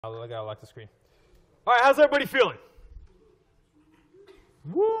I gotta lock the screen. All right, how's everybody feeling?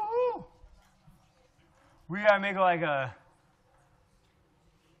 Woo! We gotta make like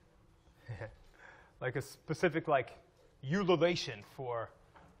a specific ululation for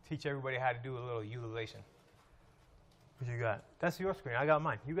teach everybody how to do a little ululation. What you got? That's your screen. I got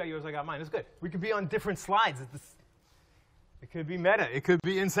mine. You got yours. I got mine. It's good. We could be on different slides. It could be meta. It could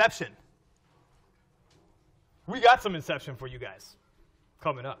be Inception. We got some Inception for you guys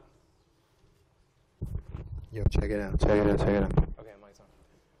coming up. Yo, check it out. Check it out. Check it out. Okay, mic's on.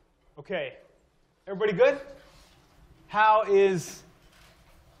 Okay, everybody good? How is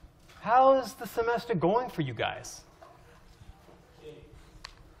the semester going for you guys?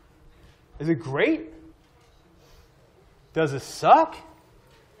 Is it great? Does it suck?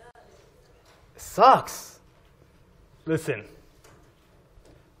 It sucks. Listen,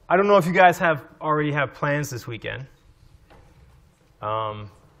 I don't know if you guys already have plans this weekend. I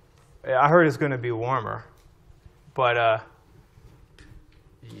heard it's going to be warmer, but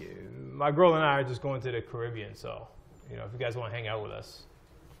my girl and I are just going to the Caribbean, so if you guys want to hang out with us,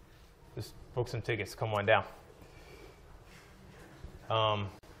 just book some tickets. Come on down.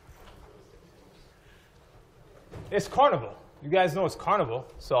 It's Carnival. You guys know it's Carnival,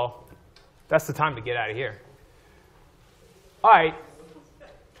 so that's the time to get out of here. All right.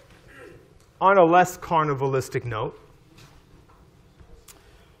 On a less carnivalistic note,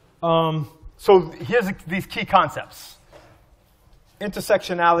 so here's these key concepts.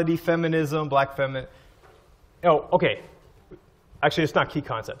 Intersectionality, feminism, black feminism. Oh, okay. Actually, it's not key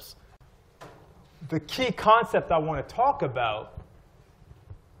concepts. The key concept I want to talk about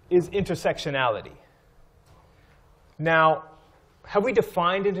is intersectionality. Now, have we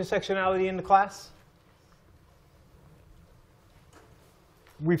defined intersectionality in the class?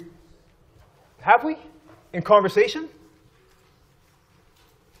 Have we? In conversation?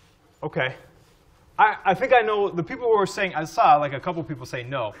 Okay. I think I know the people who were saying, I saw a couple people say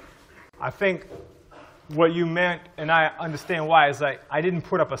no. I think what you meant, and I understand why, is I didn't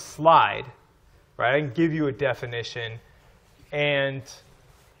put up a slide, right? I didn't give you a definition.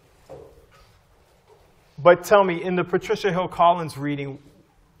 But tell me, in the Patricia Hill Collins reading,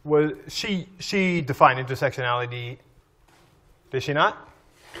 she defined intersectionality, did she not?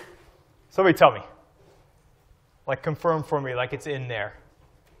 Somebody tell me. Confirm for me, it's in there.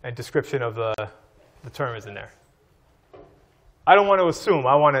 And description of the term is in there. I don't want to assume.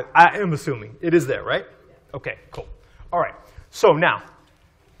 I am assuming. It is there, right? Okay, cool. All right. So now,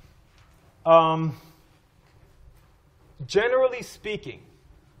 generally speaking,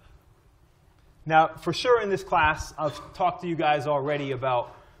 now for sure in this class, I've talked to you guys already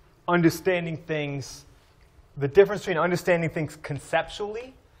about understanding things, the difference between understanding things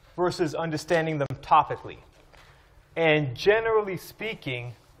conceptually versus understanding them topically. And generally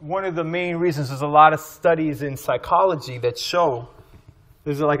speaking, one of the main reasons, there's a lot of studies in psychology that show,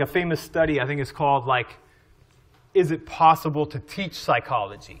 there's a famous study, I think it's called is it possible to teach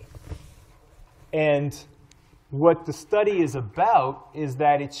psychology? And what the study is about is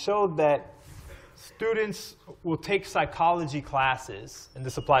that it showed that students will take psychology classes, and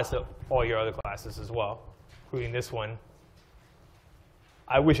this applies to all your other classes as well, including this one.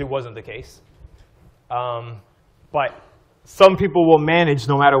 I wish it wasn't the case. But some people will manage,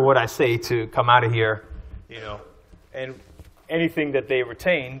 no matter what I say, to come out of here, and anything that they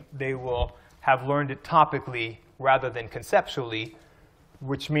retain, they will have learned it topically rather than conceptually,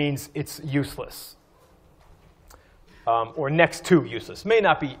 which means it's useless. Or next to useless. May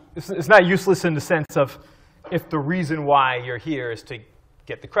not be, it's not useless in the sense of if the reason why you're here is to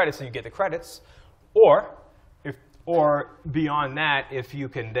get the credits, and you get the credits, or beyond that, if you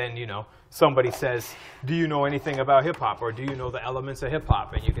can then, somebody says, do you know anything about hip-hop? Or do you know the elements of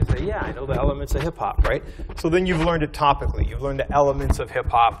hip-hop? And you can say, yeah, I know the elements of hip-hop, right? So then you've learned it topically. You've learned the elements of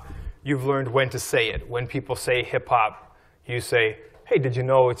hip-hop. You've learned when to say it. When people say hip-hop, you say, hey, did you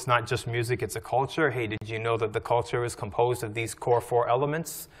know it's not just music, it's a culture? Hey, did you know that the culture is composed of these core 4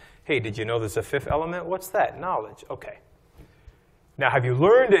 elements? Hey, did you know there's a 5th element? What's that? Knowledge. Okay. Now, have you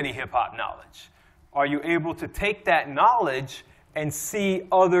learned any hip-hop knowledge? Are you able to take that knowledge and see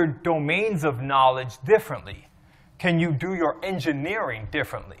other domains of knowledge differently? Can you do your engineering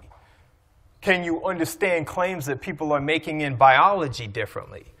differently? Can you understand claims that people are making in biology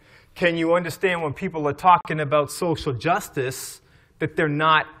differently? Can you understand when people are talking about social justice that they're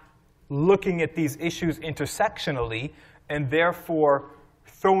not looking at these issues intersectionally and therefore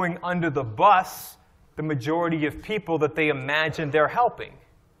throwing under the bus the majority of people that they imagine they're helping?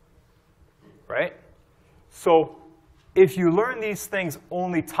 Right? So if you learn these things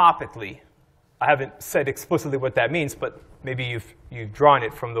only topically, I haven't said explicitly what that means, but maybe you've drawn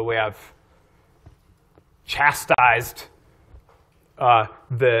it from the way I've chastised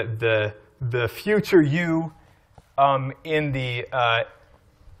the future you in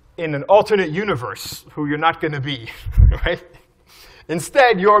an alternate universe who you're not going to be, right?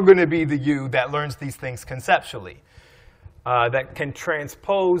 Instead, you're going to be the you that learns these things conceptually, that can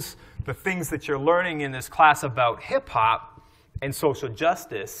transpose the things that you're learning in this class about hip-hop and social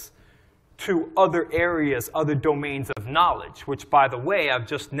justice to other areas, other domains of knowledge, which, by the way, I've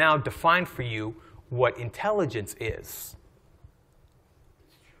just now defined for you what intelligence is.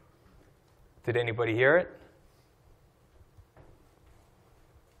 Did anybody hear it?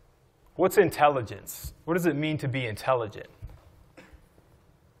 What's intelligence? What does it mean to be intelligent?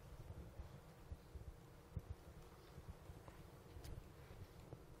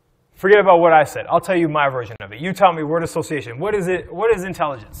 Forget about what I said. I'll tell you my version of it. You tell me word association. What is it? What is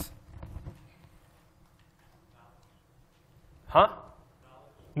intelligence? Huh?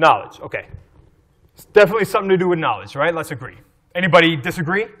 Knowledge. Okay. It's definitely something to do with knowledge, right? Let's agree. Anybody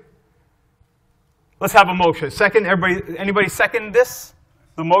disagree? Let's have a motion. Second, everybody, anybody second this?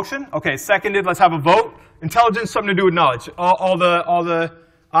 The motion? Okay, seconded. Let's have a vote. Intelligence, something to do with knowledge. All the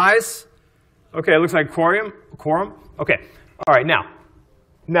ayes? Okay, it looks like quorum. Okay. All right, now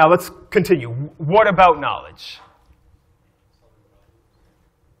let's continue. What about knowledge?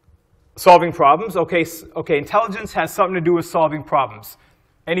 Solving problems. Okay, intelligence has something to do with solving problems.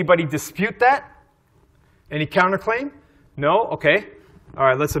 Anybody dispute that? Any counterclaim? No? Okay. All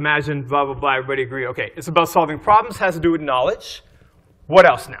right, let's imagine blah, blah, blah. Everybody agree. Okay, it's about solving problems, has to do with knowledge. What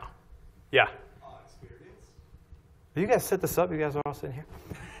else now? Yeah? Experience. You guys set this up? You guys are all sitting here?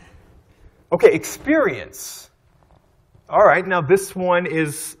 Okay, experience. All right, now this one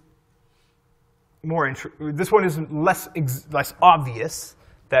is less obvious.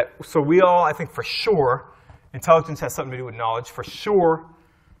 So we all, I think for sure, intelligence has something to do with knowledge. For sure,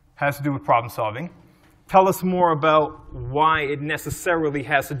 has to do with problem solving. Tell us more about why it necessarily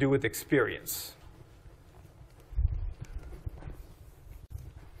has to do with experience.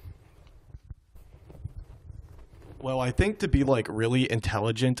 Well, I think to be like really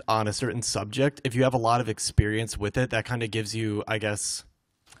intelligent on a certain subject, if you have a lot of experience with it, that kind of gives you, I guess,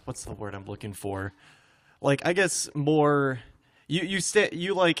 what's the word I'm looking for? Like, I guess more,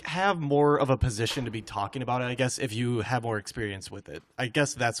 you like have more of a position to be talking about it, I guess, if you have more experience with it. I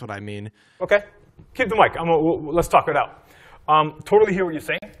guess that's what I mean. Okay. Keep the mic. Let's talk it out. Totally hear what you're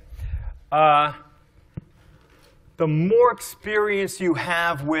saying. The more experience you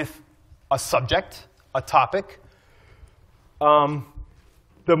have with a subject, a topic,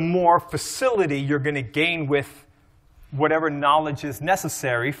 the more facility you're going to gain with whatever knowledge is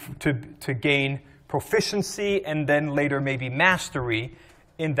necessary to gain proficiency and then later maybe mastery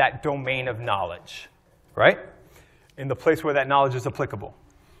in that domain of knowledge, right? In the place where that knowledge is applicable.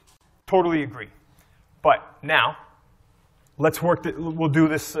 Totally agree. But now, let's work. We'll do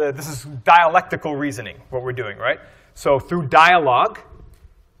this. This is dialectical reasoning, what we're doing, right? So through dialogue,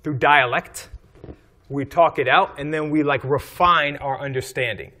 through dialect, we talk it out, and then we like refine our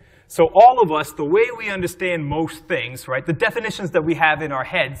understanding. So all of us, the way we understand most things, right, the definitions that we have in our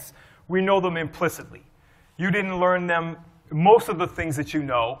heads, we know them implicitly. You didn't learn them, most of the things that you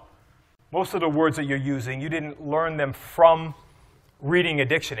know, most of the words that you're using, you didn't learn them from reading a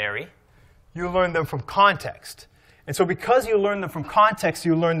dictionary. You learn them from context. And so because you learn them from context,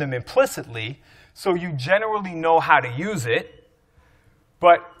 you learn them implicitly, so you generally know how to use it,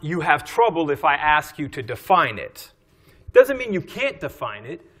 but you have trouble if I ask you to define it. Doesn't mean you can't define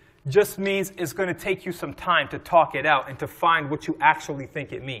it, just means it's going to take you some time to talk it out and to find what you actually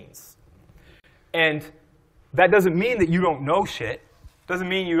think it means. And that doesn't mean that you don't know shit, doesn't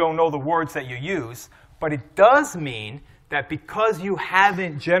mean you don't know the words that you use, but it does mean that because you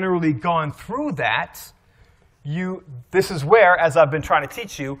haven't generally gone through that, this is where, as I've been trying to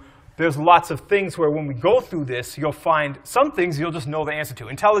teach you, there's lots of things where when we go through this, you'll find some things you'll just know the answer to.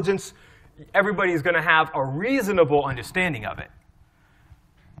 Intelligence, everybody's going to have a reasonable understanding of it.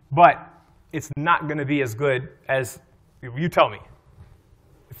 But it's not going to be as good as, you tell me.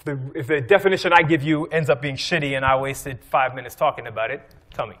 If the definition I give you ends up being shitty and I wasted 5 minutes talking about it,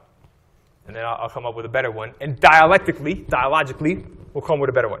 tell me. And then I'll come up with a better one. And dialogically, we'll come with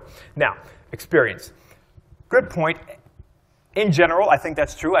a better one. Now, experience. Good point. In general, I think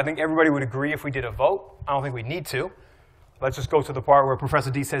that's true. I think everybody would agree if we did a vote. I don't think we need to. Let's just go to the part where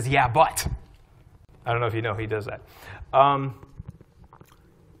Professor D says, yeah, but. I don't know if you know he does that.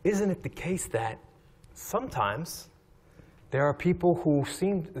 Isn't it the case that sometimes there are people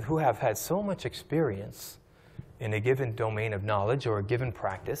who have had so much experience in a given domain of knowledge or a given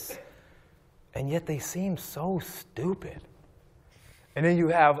practice and yet they seem so stupid. And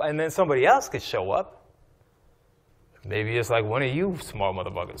then somebody else could show up. Maybe it's like one of you smart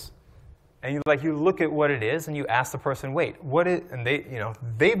motherfuckers. And you look at what it is, and you ask the person, wait, what is, and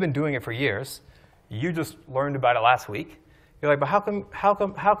they've been doing it for years. You just learned about it last week. You're like, but how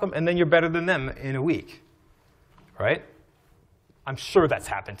come, and then you're better than them in a week, right? I'm sure that's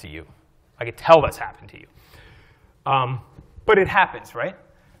happened to you. I could tell that's happened to you. But it happens, right?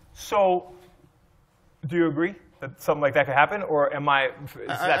 So do you agree that something like that could happen, or am I, is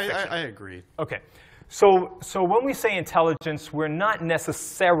that fiction? I agree. Okay. So when we say intelligence, we're not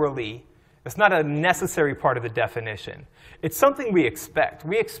necessarily, it's not a necessary part of the definition. It's something we expect.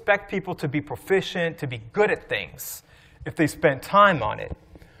 We expect people to be proficient, to be good at things if they spend time on it.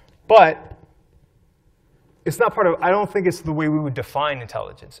 But it's not part of, I don't think it's the way we would define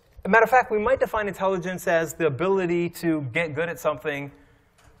intelligence. As a matter of fact, we might define intelligence as the ability to get good at something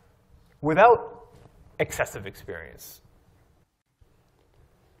without excessive experience.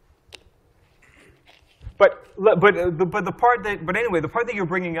 But the part that you're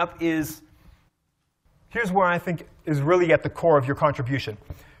bringing up is, here's where I think is really at the core of your contribution.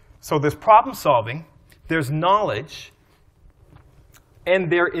 So there's problem solving, there's knowledge,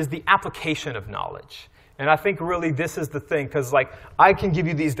 and there is the application of knowledge. And I think really this is the thing, because like I can give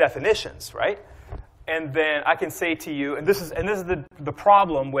you these definitions, right? And then I can say to you, and this is the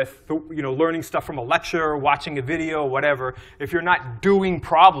problem with learning stuff from a lecture, watching a video, whatever. If you're not doing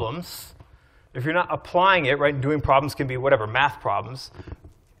problems, if you're not applying it, right? Doing problems can be whatever, math problems,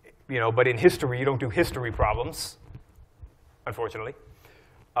 but in history you don't do history problems, unfortunately.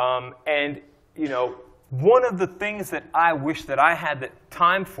 One of the things that I wish that I had the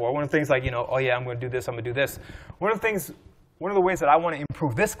time for, one of the things like, oh yeah, I'm going to do this, I'm going to do this. One of the ways that I want to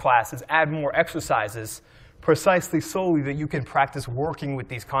improve this class is add more exercises precisely solely that you can practice working with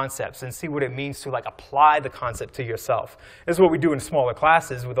these concepts and see what it means to like apply the concept to yourself. This is what we do in smaller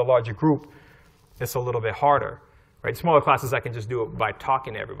classes. With a larger group, it's a little bit harder, right? Smaller classes, I can just do it by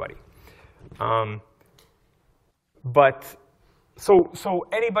talking to everybody. So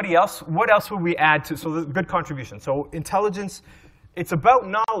anybody else, what else would we add to, so good contribution. So intelligence, it's about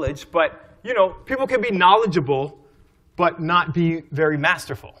knowledge, but people can be knowledgeable but not be very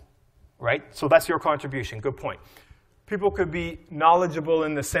masterful, right? So that's your contribution, good point. People could be knowledgeable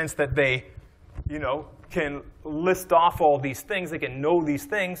in the sense that they, can list off all these things, they can know these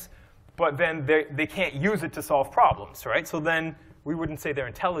things, but then they can't use it to solve problems, right? So then we wouldn't say they're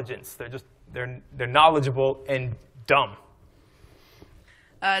intelligence, they're knowledgeable and dumb.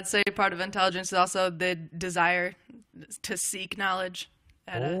 I'd say part of intelligence is also the desire to seek knowledge.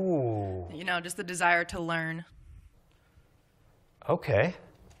 Just the desire to learn. Okay.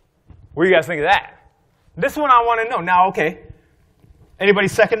 What do you guys think of that? This one I want to know. Now, okay. Anybody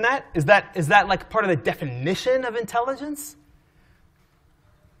second that? Is that like part of the definition of intelligence?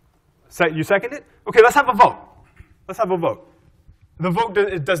 You second it? Okay, let's have a vote. Let's have a vote. The vote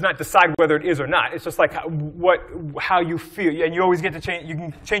does not decide whether it is or not. It's just like how you feel. And you always get to change. You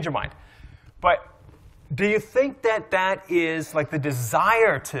can change your mind. But do you think that is like the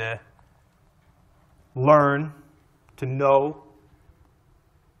desire to learn, to know?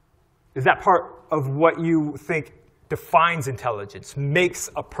 Is that part of what you think defines intelligence, makes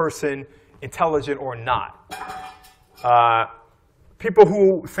a person intelligent or not? People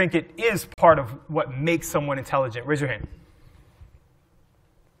who think it is part of what makes someone intelligent, raise your hand.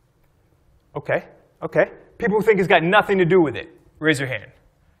 Okay. People who think it's got nothing to do with it, raise your hand.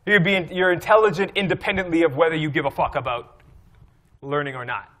 You're intelligent independently of whether you give a fuck about learning or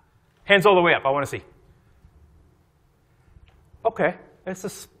not. Hands all the way up, I want to see. Okay,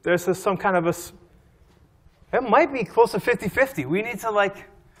 there's some kind of it might be close to 50-50. We need to like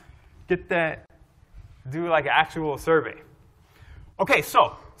do like an actual survey. Okay,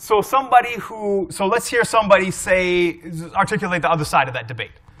 so let's hear somebody articulate the other side of that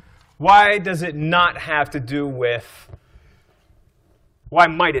debate. Why does it not have to do with, why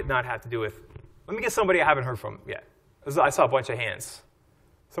might it not have to do with, let me get somebody I haven't heard from yet. I saw a bunch of hands.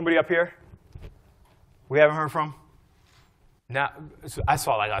 Somebody up here? We haven't heard from? Now, I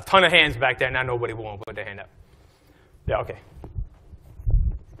saw like a ton of hands back there, now nobody won't put their hand up. Yeah, okay.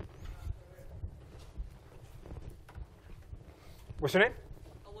 What's your name?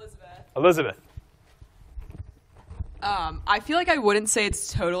 Elizabeth. I feel like I wouldn't say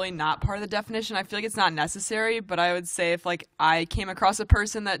it's totally not part of the definition. I feel like it's not necessary, but I would say if like I came across a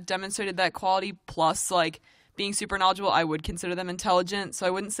person that demonstrated that quality plus like being super knowledgeable, I would consider them intelligent. So I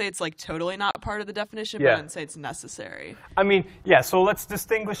wouldn't say it's like totally not part of the definition, but I wouldn't say it's necessary. I mean, yeah, so let's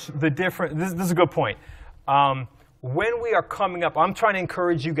distinguish the different, this is a good point. when we are coming up, I'm trying to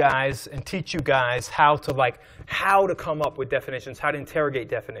encourage you guys and teach you guys how to come up with definitions, how to interrogate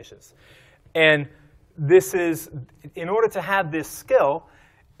definitions. And this is, in order to have this skill,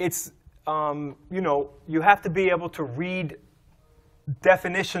 it's, you have to be able to read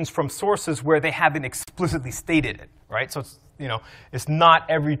definitions from sources where they haven't explicitly stated it, right? So it's, it's not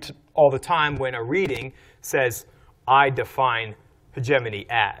all the time when a reading says, I define hegemony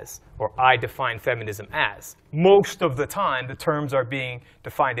as, or I define feminism as. Most of the time, the terms are being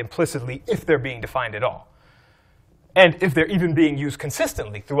defined implicitly, if they're being defined at all. And if they're even being used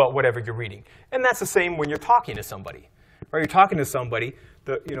consistently throughout whatever you're reading. And that's the same when you're talking to somebody. Right? You're talking to somebody,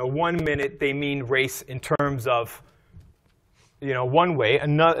 1 minute they mean race in terms of one way,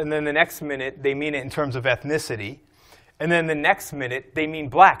 and then the next minute they mean it in terms of ethnicity, and then the next minute they mean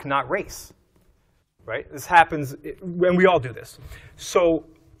black, not race. Right? This happens, and we all do this. So,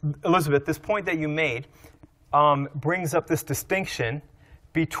 Elizabeth, this point that you made brings up this distinction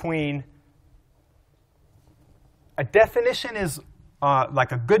between a definition is,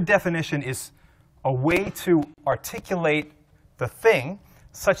 like a good definition is a way to articulate the thing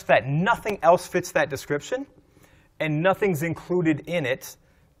such that nothing else fits that description and nothing's included in it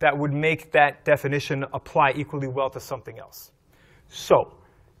that would make that definition apply equally well to something else. So,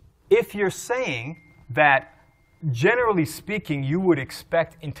 if you're saying that, generally speaking, you would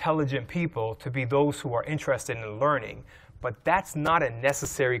expect intelligent people to be those who are interested in learning, but that's not a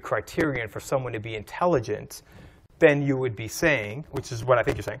necessary criterion for someone to be intelligent, then you would be saying, which is what I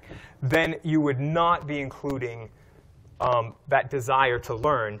think you're saying, then you would not be including that desire to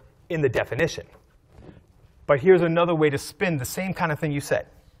learn in the definition. But here's another way to spin the same kind of thing you said.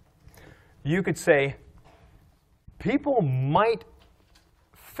 You could say, people might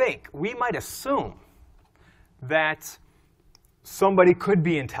think, we might assume that somebody could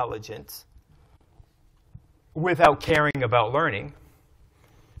be intelligent without caring about learning,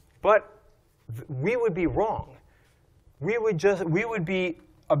 but we would be wrong. We would be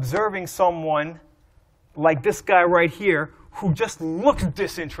observing someone like this guy right here who just looks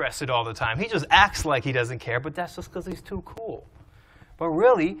disinterested all the time. He just acts like he doesn't care, but that's just because he's too cool. But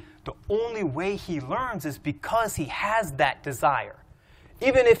really, the only way he learns is because he has that desire.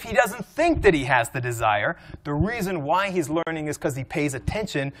 Even if he doesn't think that he has the desire, the reason why he's learning is because he pays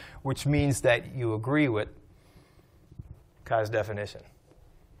attention, which means that you agree with Kai's definition.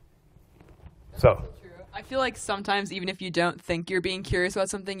 So, I feel like sometimes, even if you don't think you're being curious about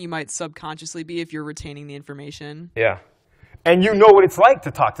something, you might subconsciously be if you're retaining the information. Yeah. And you know what it's like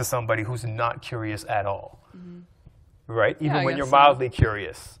to talk to somebody who's not curious at all. Mm-hmm. Right? Even when you're mildly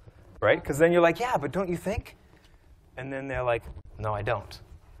curious. Right? Because then you're like, yeah, but don't you think? And then they're like, no, I don't.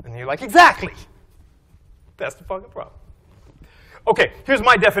 And you're like, exactly. That's the fucking problem. OK, here's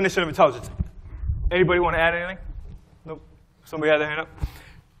my definition of intelligence. Anybody want to add anything? Nope. Somebody had their hand up?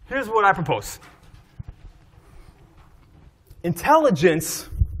 Here's what I propose. Intelligence,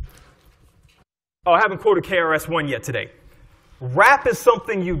 I haven't quoted KRS-One yet today. Rap is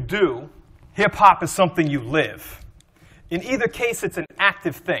something you do. Hip-hop is something you live. In either case, it's an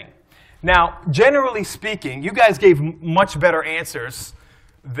active thing. Now, generally speaking, you guys gave much better answers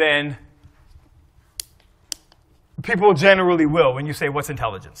than people generally will when you say, what's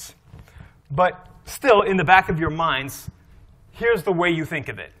intelligence? But still, in the back of your minds, here's the way you think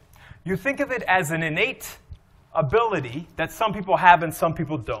of it. You think of it as an innate ability that some people have and some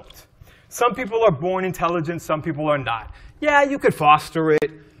people don't. Some people are born intelligent, some people are not. Yeah, you could foster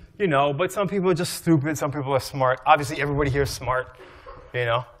it, but some people are just stupid, some people are smart. Obviously, everybody here is smart,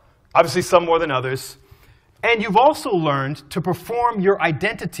 Obviously, some more than others. And you've also learned to perform your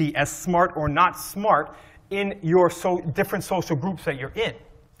identity as smart or not smart in your different social groups that you're in.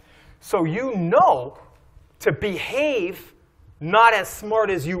 So you know to behave not as smart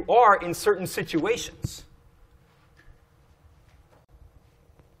as you are in certain situations.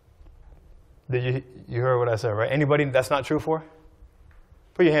 Did you heard what I said, right? Anybody that's not true for?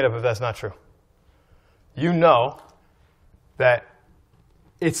 Put your hand up if that's not true. You know that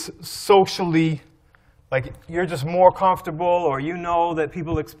it's socially, like you're just more comfortable, or you know that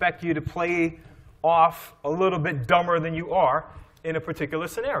people expect you to play off a little bit dumber than you are in a particular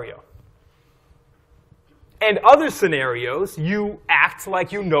scenario. And other scenarios, you act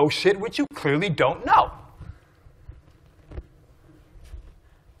like you know shit which you clearly don't know.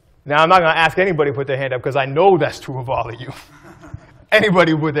 Now, I'm not going to ask anybody to put their hand up because I know that's true of all of you.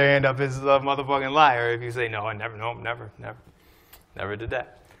 Anybody who put their hand up is a motherfucking liar if you say, no, I never did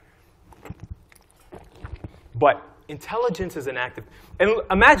that. But intelligence is an active. And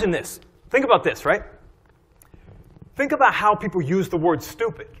imagine this. Think about this, right? Think about how people use the word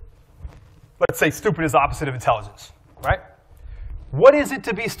stupid. let's say stupid is the opposite of intelligence, right? What is it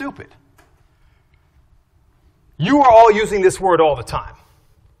to be stupid? You are all using this word all the time.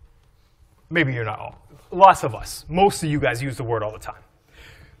 Maybe you're not all. Lots of us. Most of you guys use the word all the time.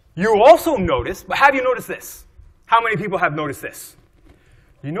 You also notice, but have you noticed this? How many people have noticed this?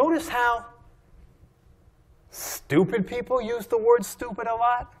 You notice how stupid people use the word stupid a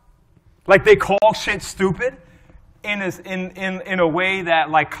lot? Like they call shit stupid in a way that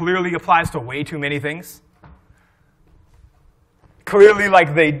like clearly applies to way too many things. Clearly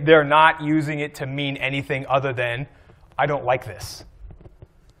like they're not using it to mean anything other than, I don't like this.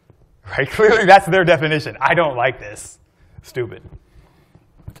 Right? Clearly that's their definition. I don't like this. Stupid.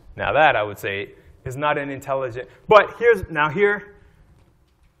 Now that, I would say, is not an intelligent, but here,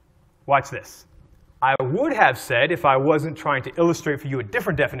 watch this. I would have said, if I wasn't trying to illustrate for you a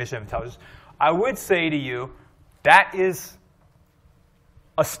different definition of intelligence, I would say to you, that is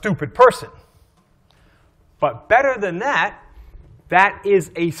a stupid person. But better than that, that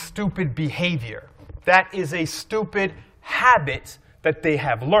is a stupid behavior. That is a stupid habit that they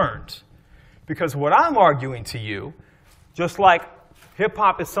have learned. Because what I'm arguing to you, just like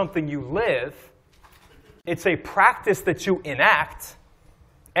hip-hop is something you live, it's a practice that you enact,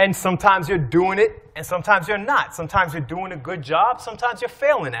 and sometimes you're doing it, and sometimes you're not. Sometimes you're doing a good job, sometimes you're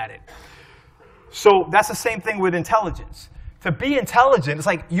failing at it. So that's the same thing with intelligence. To be intelligent, it's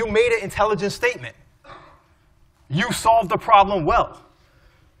like you made an intelligent statement. You solved the problem well.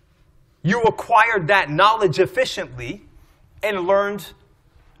 You acquired that knowledge efficiently and learned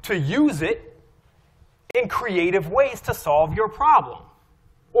to use it in creative ways to solve your problem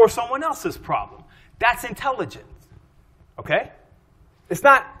or someone else's problem. That's intelligence, okay? It's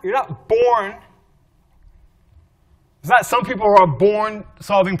not, you're not born, it's not some people who are born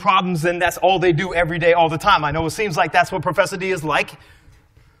solving problems and that's all they do every day, all the time. I know it seems like that's what Professor D is like.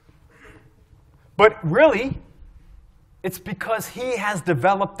 But really, it's because he has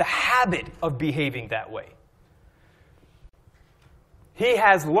developed the habit of behaving that way. He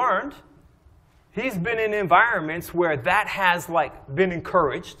has learned, he's been in environments where that has been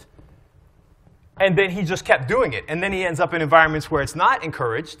encouraged, and then he just kept doing it. And then he ends up in environments where it's not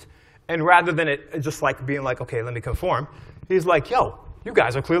encouraged, and rather than it just being like, okay, let me conform, he's like, yo, you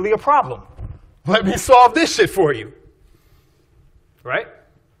guys are clearly a problem. Let me solve this shit for you. Right?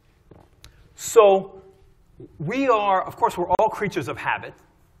 So we are, of course, we're all creatures of habit.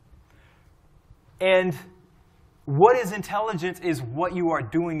 And what is intelligence is what you are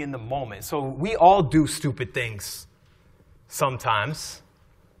doing in the moment. So we all do stupid things sometimes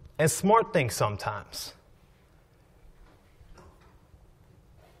and smart things sometimes.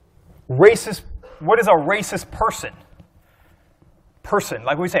 Racist, what is a racist person? Person,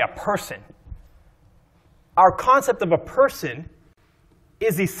 like we say, a person. Our concept of a person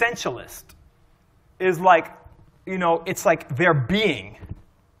is essentialist. Is like, it's like their being,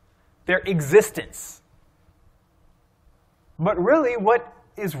 their existence. But really, what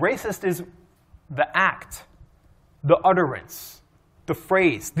is racist is the act, the utterance, the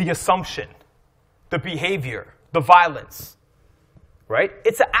phrase, the assumption, the behavior, the violence, right?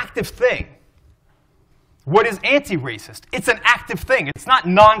 It's an active thing. What is anti-racist? It's an active thing. It's not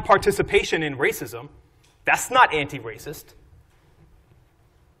non-participation in racism. That's not anti-racist.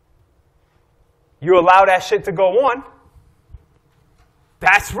 You allow that shit to go on,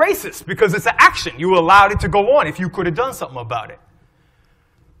 that's racist because it's an action. You allowed it to go on if you could have done something about it.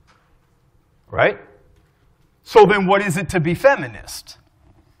 Right? So then what is it to be feminist?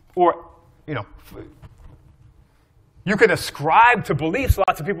 Or, you can ascribe to beliefs.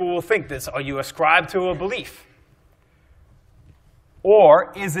 Lots of people will think this. Are you ascribe to a belief?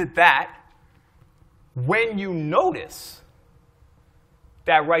 Or is it that when you notice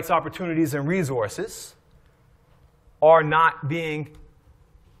that rights, opportunities, and resources are not being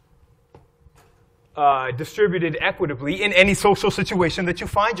distributed equitably in any social situation that you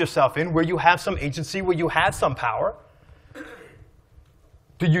find yourself in, where you have some agency, where you have some power,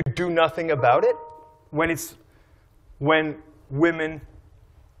 do you do nothing about it? When women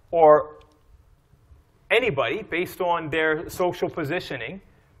or anybody, based on their social positioning,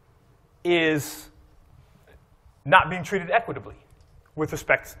 is not being treated equitably with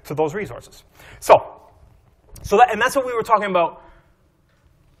respect to those resources. And that's what we were talking about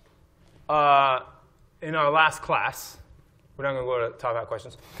in our last class. We're not going to go to talk about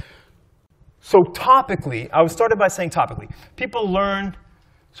questions. So topically, I started by saying topically.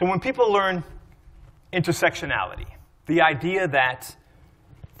 So when people learn intersectionality, the idea that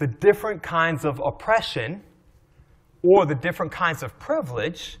the different kinds of oppression or the different kinds of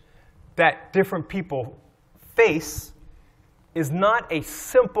privilege that different people face is not a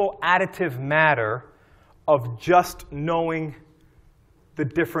simple additive matter of just knowing the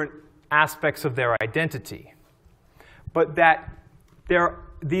different aspects of their identity, but that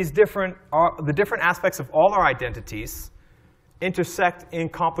the different aspects of all our identities intersect in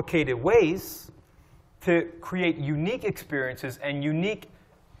complicated ways to create unique experiences and unique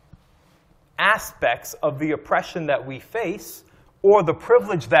aspects of the oppression that we face or the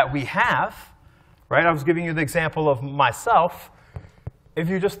privilege that we have, right? I was giving you the example of myself. If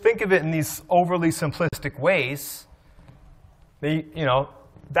you just think of it in these overly simplistic ways,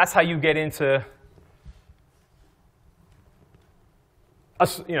 that's how you get into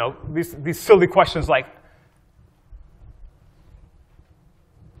these silly questions like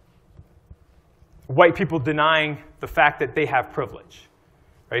white people denying the fact that they have privilege.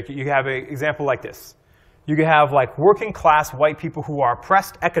 Right? You have an example like this. You could have like working class white people who are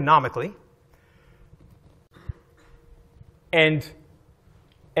oppressed economically, and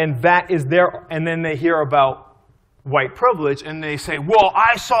that is and then they hear about white privilege and they say, well,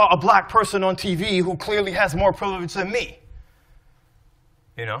 I saw a black person on TV who clearly has more privilege than me.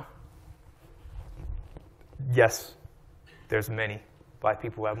 Yes, there's many black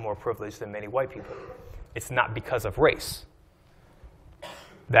people who have more privilege than many white people. It's not because of race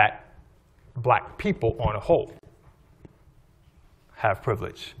that black people on a whole have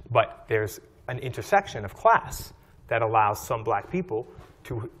privilege. But there's an intersection of class that allows some black people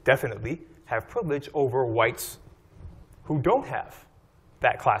to definitely have privilege over whites who don't have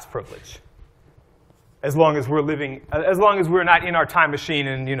that class privilege. As long as we're not in our time machine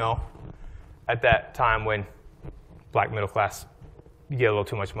and, at that time when black middle class, you get a little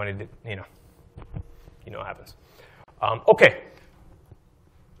too much money, what happens. Okay.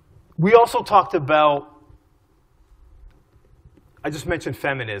 We also talked about, I just mentioned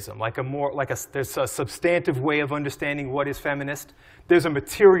feminism, there's a substantive way of understanding what is feminist. There's a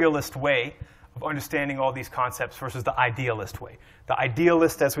materialist way of understanding all these concepts versus the idealist way. The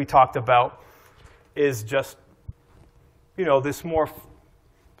idealist, as we talked about, is just, this more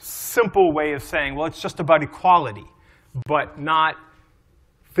simple way of saying, well, it's just about equality, but not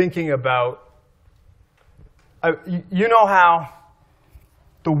thinking about, how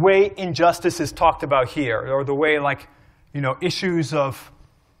the way injustice is talked about here, or the way issues of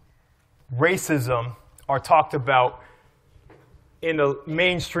racism are talked about in a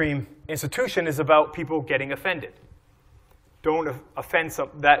mainstream institution is about people getting offended. Don't offend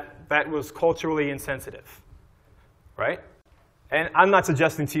that was culturally insensitive, right? And I'm not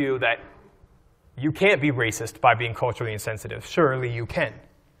suggesting to you that you can't be racist by being culturally insensitive. Surely you can.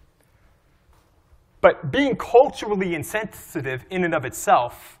 But being culturally insensitive in and of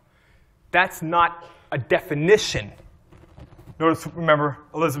itself, that's not a definition. Remember,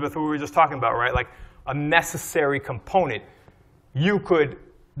 Elizabeth, what we were just talking about, right? Like a necessary component.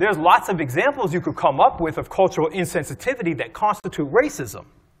 There's lots of examples you could come up with of cultural insensitivity that constitute racism.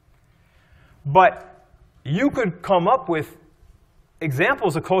 But you could come up with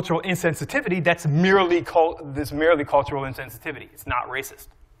examples of cultural insensitivity that's merely cultural insensitivity. It's not racist,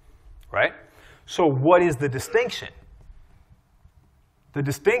 right? So what is the distinction? The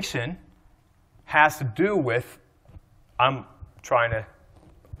distinction has to do with, I'm trying to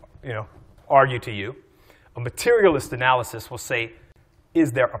argue to you, a materialist analysis will say,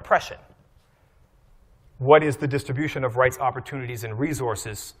 is there oppression? What is the distribution of rights, opportunities, and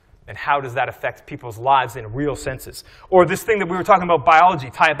resources, and how does that affect people's lives in real senses? Or this thing that we were talking about, biology,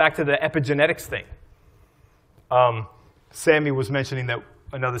 tie it back to the epigenetics thing. Sammy was mentioning that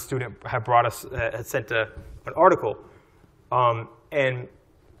another student had sent an article, and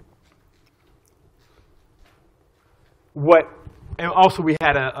also we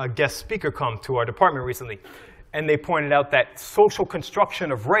had a guest speaker come to our department recently, and they pointed out that social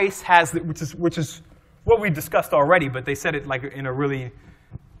construction of race which is what we discussed already, but they said it in a really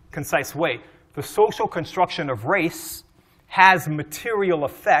concise way. The social construction of race has material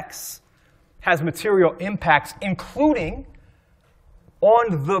effects, has material impacts, including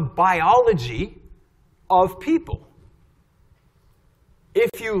on the biology of people.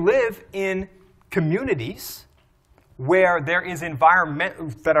 If you live in communities where there is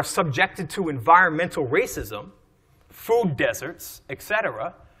that are subjected to environmental racism, food deserts,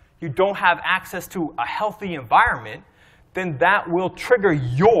 etc., you don't have access to a healthy environment, then that will trigger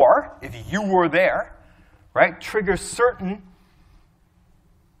if you were there, right, trigger certain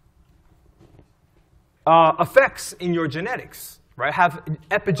effects in your genetics, right, have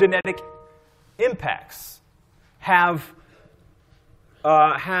epigenetic impacts,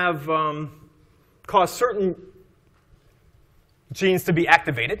 cause certain genes to be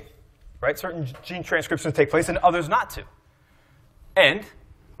activated, right, certain gene transcriptions take place and others not to. And,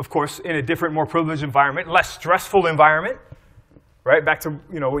 of course, in a different, more privileged environment, less stressful environment, right? Back to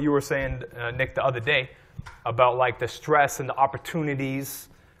what you were saying, Nick, the other day about like the stress and the opportunities,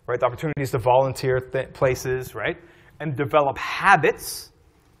 right? The opportunities to volunteer places, right? And develop habits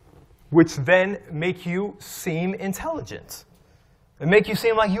which then make you seem intelligent. And make you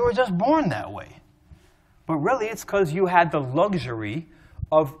seem like you were just born that way. But really, it's because you had the luxury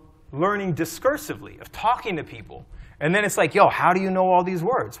of learning discursively, of talking to people. And then it's like, yo, how do you know all these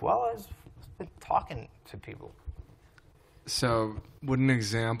words? Well, I've been talking to people. So would an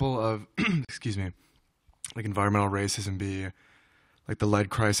example of, excuse me, like environmental racism be like the lead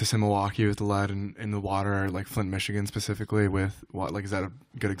crisis in Milwaukee with the lead in the water, or like Flint, Michigan specifically with what? Like, is that a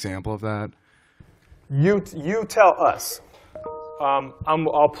good example of that? You tell us. Let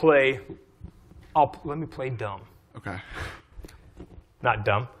me play dumb. Okay. Not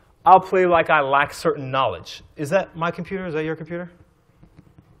dumb. I'll play like I lack certain knowledge. Is that my computer? Is that your computer?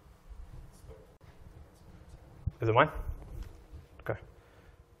 Is it mine? Okay.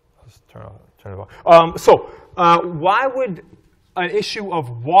 Let's turn it off. Why would an issue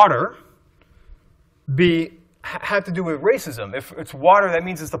of water have to do with racism? If it's water, that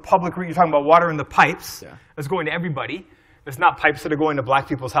means it's the public. You're talking about water in the pipes. Yeah. That's going to everybody. It's not pipes that are going to black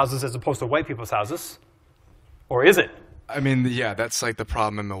people's houses as opposed to white people's houses. Or is it? I mean, yeah, that's like the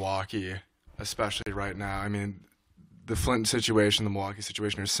problem in Milwaukee, especially right now. I mean, the Flint situation, the Milwaukee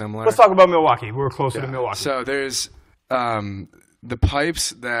situation are similar. Let's talk about Milwaukee. We're closer to Milwaukee. So there's the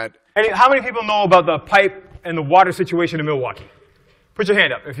pipes that... How many people know about the pipe and the water situation in Milwaukee? Put your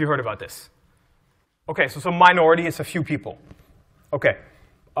hand up if you heard about this. Okay, so some minority, it's a few people. Okay.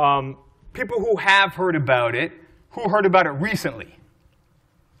 People who have heard about it, who heard about it recently?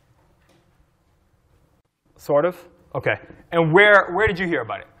 Sort of? Okay. And where did you hear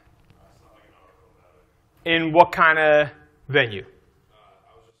about it? In what kind of venue?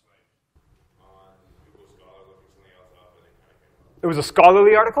 It was a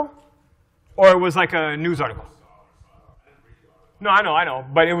scholarly article? Or it was like a news article? No, I know.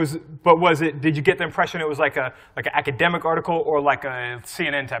 But was it, did you get the impression it was like an academic article or like a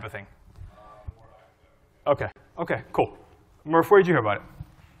CNN type of thing? Okay, cool. Murph, where did you hear about it?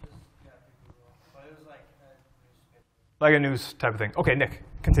 Like a news type of thing. Okay, Nick,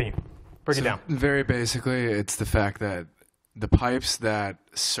 continue. Break it down. Very basically, it's the fact that the pipes that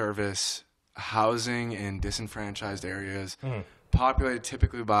service housing in disenfranchised areas, populated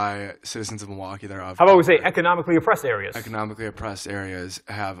typically by citizens of Milwaukee that are of... How about we say economically oppressed areas? Economically oppressed areas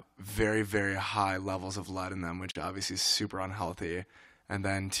have very, very high levels of lead in them, which obviously is super unhealthy. And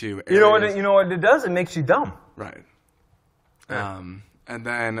then to areas... You know what it does? It makes you dumb. Right. And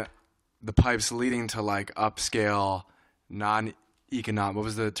then the pipes leading to like upscale, non-economic... What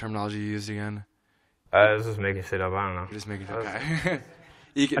was the terminology you used again? I was just making shit up. I don't know. You're just making shit okay.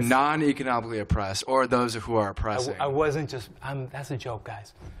 Non-economically oppressed, or those who are oppressing. I wasn't just... that's a joke,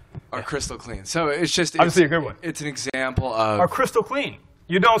 guys. Are crystal clean. So it's just... Obviously a good one. It's an example of... Are crystal clean.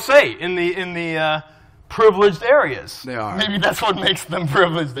 You don't say in the privileged areas. They are. Maybe that's what makes them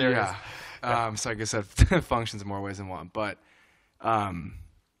privileged areas. Yeah. So I guess that functions in more ways than one. But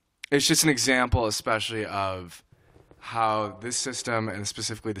it's just an example, especially of how this system, and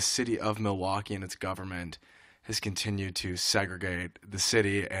specifically the city of Milwaukee and its government, has continued to segregate the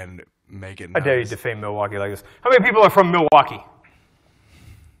city and make it... I dare you defame Milwaukee like this. How many people are from Milwaukee?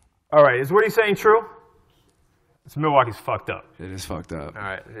 All right, is what he's saying true? Milwaukee's fucked up. It is fucked up. All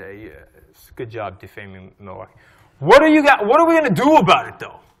right, yeah, good job defaming Milwaukee. What are we going to do about it,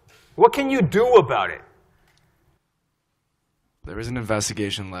 though? What can you do about it? There was an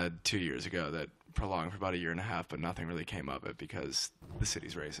investigation led 2 years ago that prolonged for about 1.5 years, but nothing really came of it because the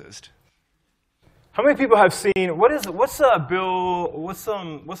city's racist. How many people have seen what's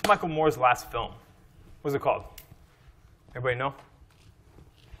Michael Moore's last film? What's it called? Everybody know?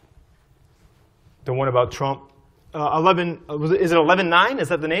 The one about Trump. Is it 11/9? Is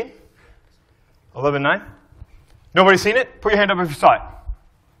that the name? 11/9? Nobody seen it? Put your hand up if you saw it.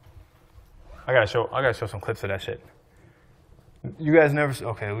 I gotta show some clips of that shit. You guys never?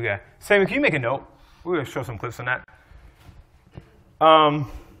 Okay, we got. Sammy, can you make a note? We're gonna show some clips on that.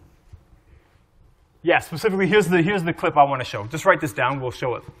 Yeah, specifically, here's the clip I want to show. Just write this down. We'll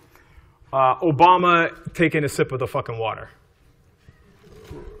show it. Obama taking a sip of the fucking water.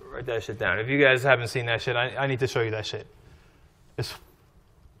 Write that shit down. If you guys haven't seen that shit, I need to show you that shit. It's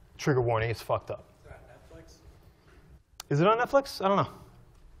trigger warning. It's fucked up. Is it on Netflix? Is it on Netflix?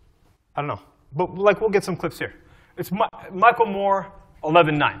 I don't know. But like, we'll get some clips here. It's Michael Moore,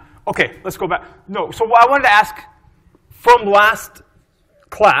 11/9. Okay, let's go back. No, so I wanted to ask from last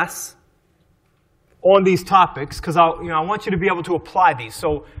class. on these topics because I want you to be able to apply these.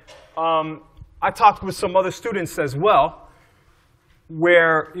 So I talked with some other students as well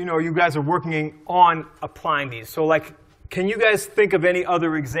where you guys are working on applying these. So like, can you guys think of any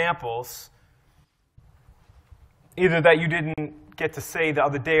other examples, either that you didn't get to say the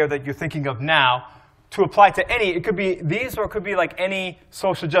other day or that you're thinking of now, to apply to any? It could be these, or it could be like any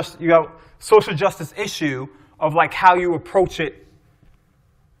social justice issue of like how you approach it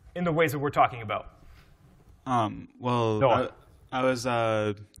in the ways that we're talking about. Well, I was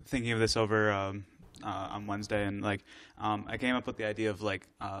thinking of this over on Wednesday, and like I came up with the idea of like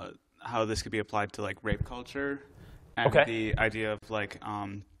how this could be applied to like rape culture, and the idea of like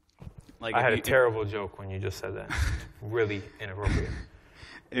I had a terrible joke when you just said that. Really inappropriate.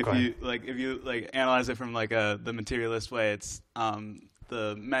 If you analyze it from like the materialist way, it's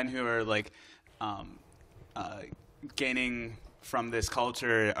the men who are like gaining from this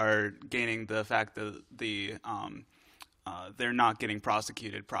culture are gaining the fact that they're not getting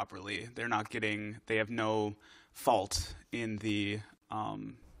prosecuted properly. They have no fault in the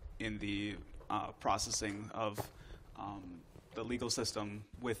processing of the legal system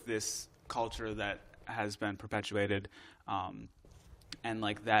with this culture that has been perpetuated, and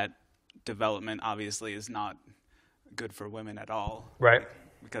like that development obviously is not good for women at all, right?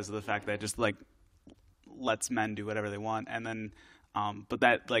 Because of the fact that it just like lets men do whatever they want, and then but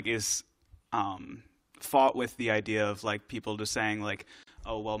that like is fought with the idea of like people just saying like,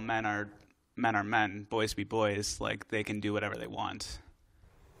 oh well, men are men, boys be boys, like they can do whatever they want.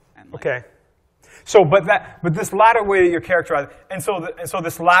 And, like, okay. So, but this latter way that you're characterizing, and so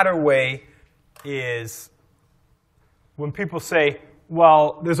this latter way is when people say,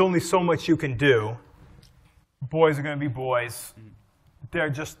 well, there's only so much you can do. Boys are going to be boys. They're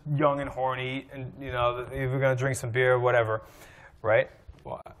just young and horny, and if we're going to drink some beer, whatever, right?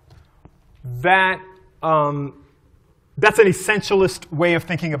 That's an essentialist way of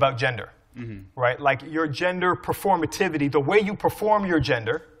thinking about gender, right? Like your gender performativity, the way you perform your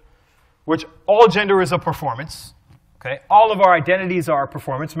gender, which all gender is a performance, okay? All of our identities are a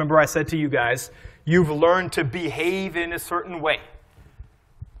performance. Remember I said to you guys, you've learned to behave in a certain way.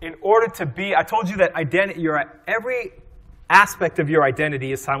 In order to be, I told you that every aspect of your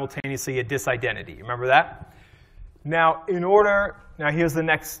identity is simultaneously a disidentity. Remember that? Now here's the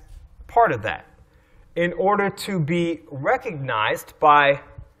next part of that. In order to be recognized by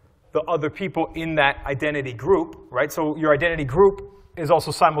the other people in that identity group, right? So your identity group is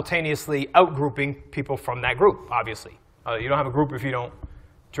also simultaneously outgrouping people from that group, obviously. You don't have a group if you don't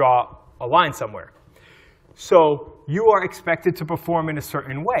draw a line somewhere. So you are expected to perform in a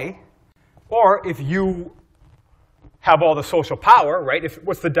certain way, or if you have all the social power, right?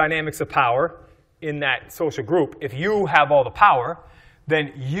 What's the dynamics of power in that social group? If you have all the power,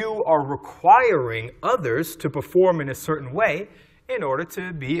 then you are requiring others to perform in a certain way in order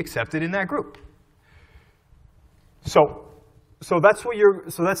to be accepted in that group. So that's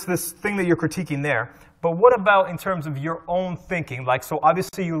this thing that you're critiquing there. But what about in terms of your own thinking? Like, so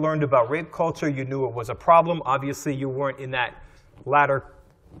obviously you learned about rape culture. You knew it was a problem. Obviously you weren't in that latter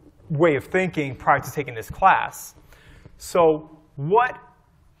way of thinking prior to taking this class. So what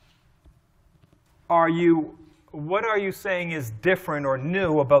are you saying is different or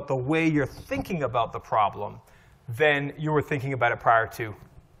new about the way you're thinking about the problem than you were thinking about it prior to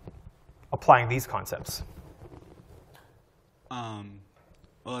applying these concepts?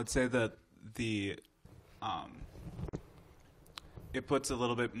 Well, I'd say that it puts a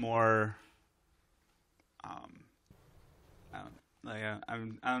little bit more.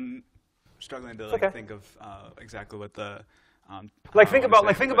 I'm struggling to think of exactly what the. Think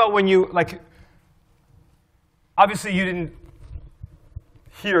about when you obviously you didn't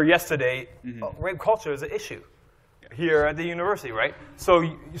hear yesterday. Rape culture is an issue here at the university, right? So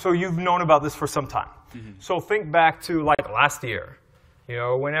you've known about this for some time. So think back to like last year,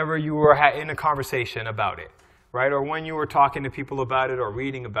 whenever you were in a conversation about it, right? Or when you were talking to people about it or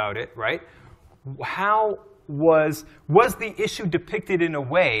reading about it, right? How was the issue depicted in a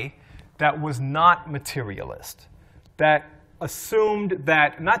way that was not materialist, that assumed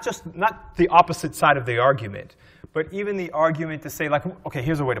that not the opposite side of the argument, but even the argument to say like, okay,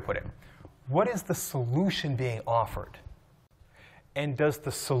 here's a way to put it. What is the solution being offered? And does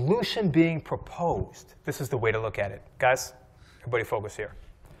the solution being proposed, this is the way to look at it. Guys, everybody focus here.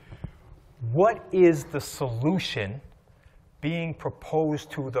 What is the solution being proposed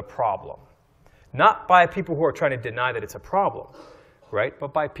to the problem? Not by people who are trying to deny that it's a problem, right?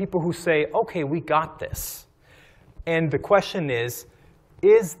 But by people who say, okay, we got this. And the question is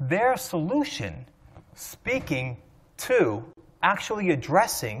their solution speaking to actually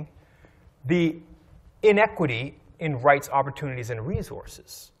addressing the inequity in rights, opportunities, and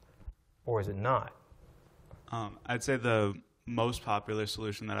resources? Or is it not? I'd say the most popular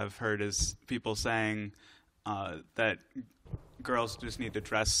solution that I've heard is people saying that girls just need to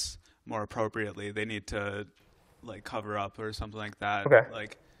dress more appropriately. They need to like cover up or something like that. Okay.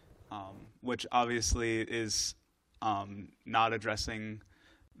 Like, which obviously is not addressing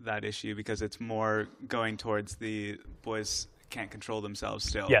that issue because it's more going towards the boys can't control themselves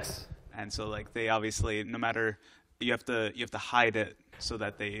still. Yes. And so like they obviously, no matter, you have to hide it so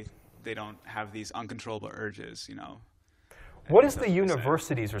that they don't have these uncontrollable urges, you know. What is the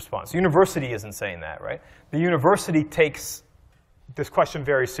university's response? The university isn't saying that, right? The university takes this question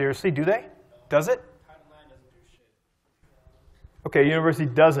very seriously. Do they? Does it? Okay, university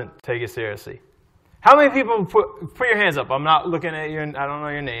doesn't take it seriously. How many people put your hands up? I'm not looking at you. I don't know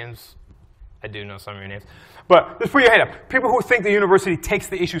your names. I do know some of your names. But just put your hand up. People who think the university takes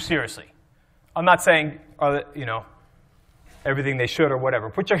the issue seriously. I'm not saying, you know, everything they should or whatever.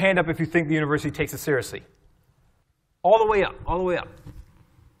 Put your hand up if you think the university takes it seriously. All the way up, all the way up.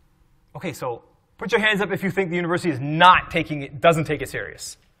 Okay, so put your hands up if you think the university is not taking it, doesn't take it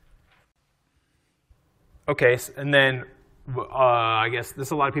serious. Okay, and then I guess there's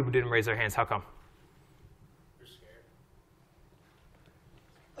a lot of people who didn't raise their hands. How come? They're scared.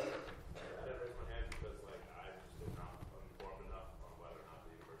 I didn't raise my hand because like I just am not informed enough on whether or not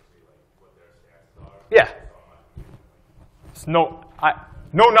the university like what their stances are. Yeah.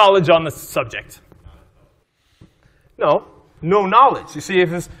 No knowledge on the subject. No knowledge. You see,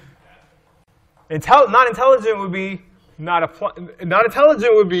 if it's not intelligent would be not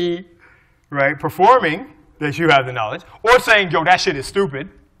intelligent would be right performing that you have the knowledge, or saying, yo, that shit is stupid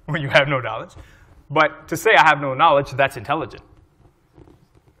when you have no knowledge. But to say I have no knowledge, that's intelligent.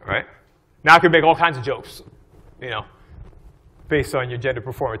 Right? Now I could make all kinds of jokes, you know, based on your gender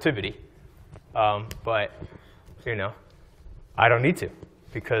performativity. But you know, I don't need to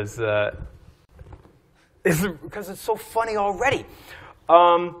because it's so funny already.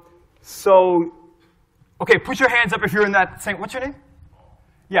 Okay, put your hands up if you're in that same, what's your name?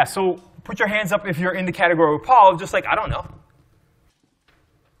 Yeah, so put your hands up if you're in the category of Paul, just like, I don't know.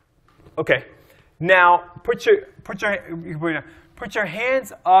 Okay, now put your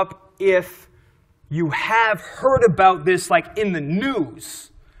hands up if you have heard about this like in the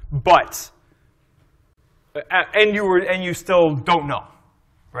news, but and you still don't know,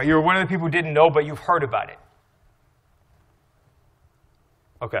 right? You're one of the people who didn't know, but you've heard about it.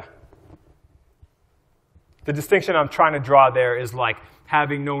 Okay. The distinction I'm trying to draw there is like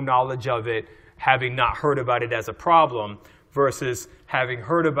having no knowledge of it, having not heard about it as a problem, versus having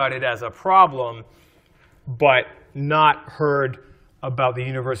heard about it as a problem, but not heard about the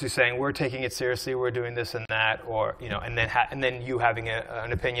university saying we're taking it seriously, we're doing this and that, or you know, and then you having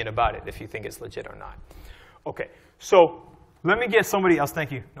an opinion about it if you think it's legit or not. Okay, so let me get somebody else.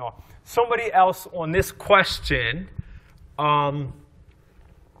 Thank you, Noah. Somebody else on this question.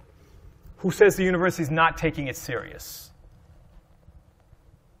 Who says the university is not taking it serious?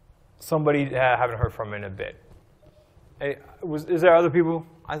 Somebody I haven't heard from in a bit. Hey, is there other people?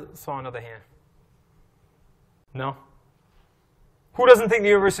 I saw another hand. No? Who doesn't think the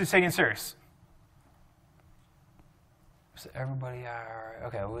university is taking it serious? So everybody,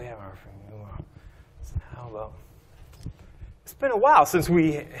 okay, we haven't heard from you. How about? It's been a while since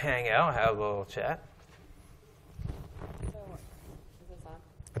we hang out, have a little chat.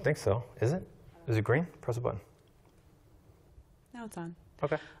 I think so. Is it? Is it green? Press a button. Now it's on.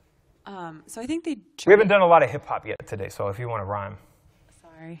 Okay. So I think they. We haven't done a lot of hip hop yet today, so if you want to rhyme.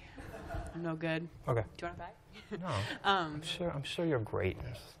 Sorry, I'm no good. Okay. Do you want it back? No. I'm sure you're great.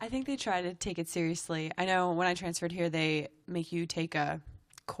 I think they try to take it seriously. I know when I transferred here, they make you take a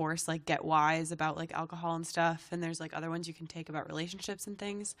course like Get Wise about like alcohol and stuff, and there's like other ones you can take about relationships and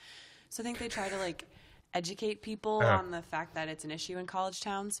things. So I think they try to like educate people on the fact that it's an issue in college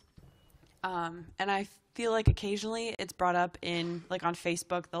towns. And I feel like occasionally it's brought up in, like on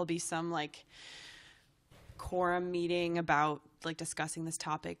Facebook, there'll be some like quorum meeting about like discussing this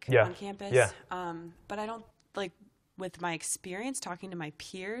topic on campus. Yeah. But I don't, like with my experience talking to my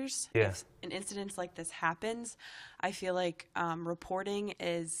peers, Yeah. if an incident like this happens, I feel like reporting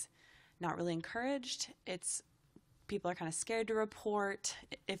is not really encouraged. People are kind of scared to report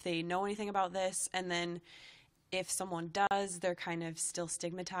if they know anything about this. And then if someone does, they're kind of still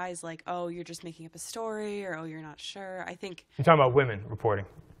stigmatized, like, oh, you're just making up a story, or oh, you're not sure. I think. You're talking about women reporting.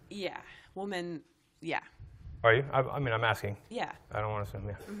 Yeah. Women, yeah. Are you? I mean, I'm asking. Yeah. I don't want to assume,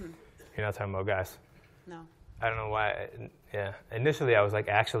 yeah. Mm-hmm. You're not talking about guys. No. I don't know why. Yeah. Initially, I was like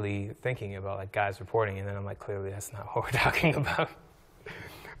actually thinking about like guys reporting, and then I'm like, clearly that's not what we're talking about.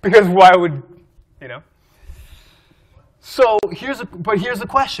 Because why would you know? So here's the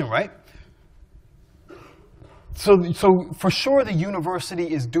question, right? So for sure the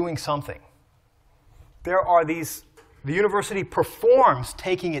university is doing something. There are these, the university performs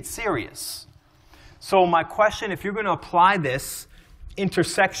taking it serious. So my question, if you're going to apply this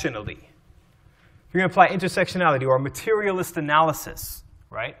intersectionally, if you're going to apply intersectionality or materialist analysis,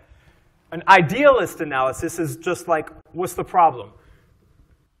 right? An idealist analysis is just like, what's the problem?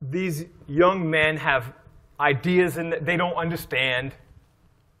 These young men have ideas and they don't understand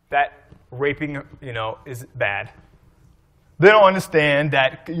that raping, you know, is bad. They don't understand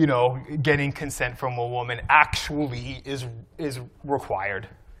that, you know, getting consent from a woman actually is required.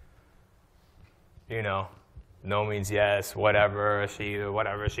 You know, no means yes, whatever,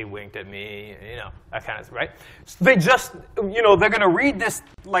 she winked at me, you know, that kind of, right? So they just, you know, they're going to read this,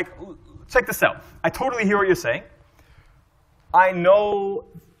 like, check this out. I totally hear what you're saying. I know,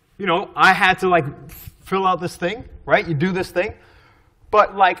 you know, I had to, like, fill out this thing, right? You do this thing.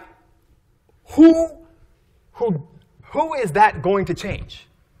 But, like, who is that going to change?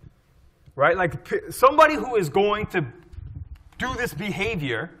 Right? Like, somebody who is going to do this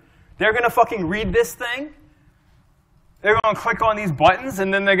behavior, they're going to fucking read this thing. They're going to click on these buttons,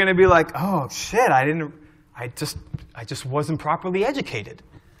 and then they're going to be like, oh, shit, I just wasn't properly educated.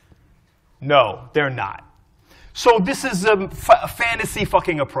 No, they're not. So this is a fantasy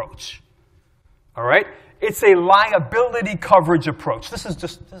fucking approach. All right? It's a liability coverage approach. This is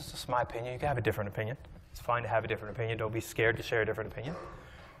just my opinion. You can have a different opinion. It's fine to have a different opinion. Don't be scared to share a different opinion.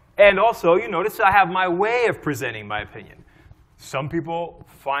 And also, you notice I have my way of presenting my opinion. Some people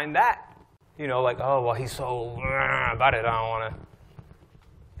find that, you know, like, oh, well, he's so about it, I don't want to,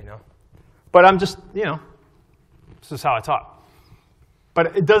 you know. But I'm just, you know, this is how I talk.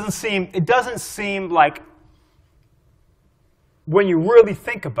 But it doesn't seem like, when you really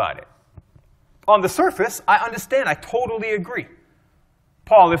think about it, on the surface, I understand, I totally agree.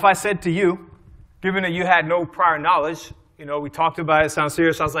 Paul, if I said to you, given that you had no prior knowledge, you know, we talked about it, it sounds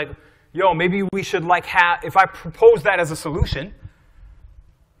serious, I was like, yo, maybe we should like have, if I propose that as a solution,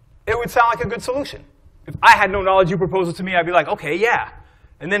 it would sound like a good solution. If I had no knowledge, you propose it to me, I'd be like, okay, yeah.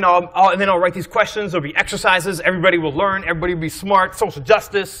 And then I'll write these questions, there'll be exercises, everybody will learn, everybody will be smart, social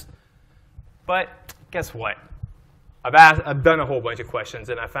justice. But guess what? I've done a whole bunch of questions,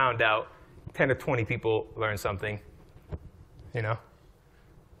 and I found out 10 to 20 people learned something, you know?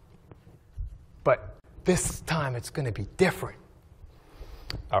 But this time it's going to be different.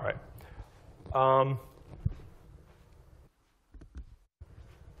 All right.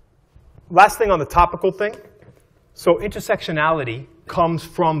 Last thing on the topical thing. So intersectionality comes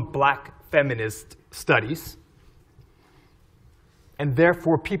from black feminist studies. And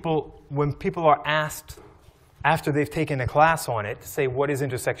therefore, when people are asked, after they've taken a class on it, to say what is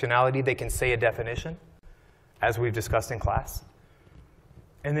intersectionality, they can say a definition, as we've discussed in class.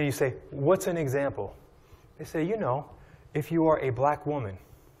 And then you say, what's an example? They say, you know, if you are a black woman,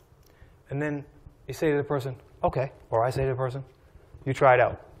 and then you say to the person, okay, or I say to the person, you try it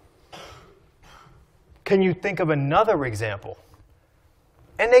out. Can you think of another example?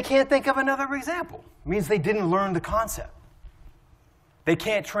 And they can't think of another example. It means they didn't learn the concept. They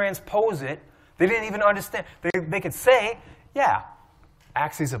can't transpose it. They didn't even understand. They could say, yeah,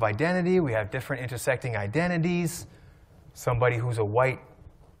 axes of identity, we have different intersecting identities. Somebody who's a white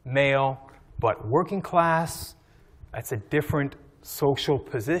male, but working class, that's a different social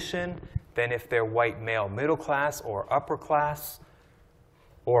position than if they're white male middle class or upper class,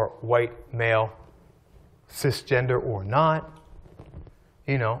 or white male cisgender or not.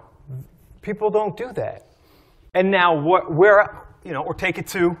 You know, people don't do that. And now where, you know, or take it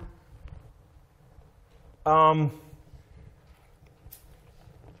to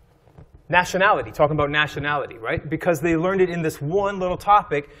nationality, talking about nationality, right? Because they learned it in this one little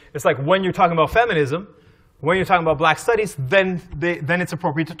topic. It's like when you're talking about feminism, when you're talking about black studies, then it's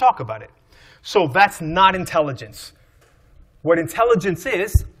appropriate to talk about it. So that's not intelligence. What intelligence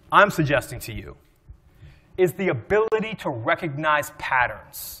is, I'm suggesting to you, is the ability to recognize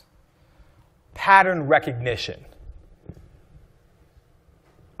patterns. Pattern recognition.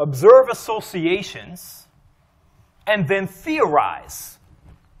 Observe associations and then theorize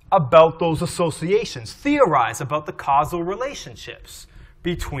about those associations. Theorize about the causal relationships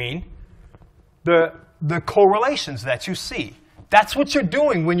between the correlations that you see. That's what you're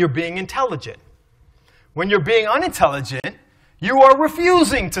doing when you're being intelligent. When you're being unintelligent, you are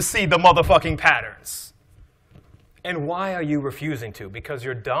refusing to see the motherfucking patterns. And why are you refusing to? Because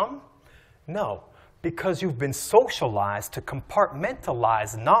you're dumb? No, because you've been socialized to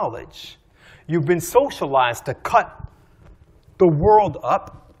compartmentalize knowledge. You've been socialized to cut the world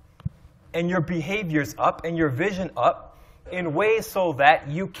up and your behaviors up and your vision up in ways so that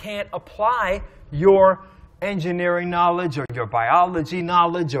you can't apply your engineering knowledge or your biology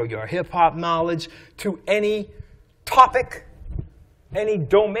knowledge or your hip-hop knowledge to any topic, any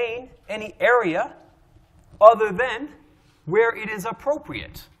domain, any area other than where it is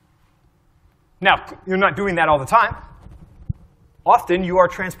appropriate. Now, you're not doing that all the time. Often you are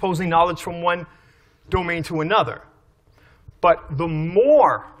transposing knowledge from one domain to another. But the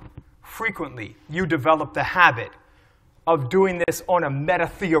more frequently you develop the habit of doing this on a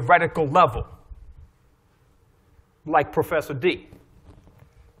meta-theoretical level, like Professor D,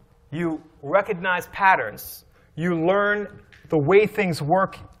 you recognize patterns, you learn the way things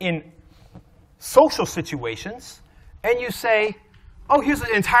work in social situations, and you say, oh, here's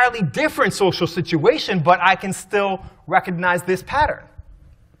an entirely different social situation, but I can still recognize this pattern.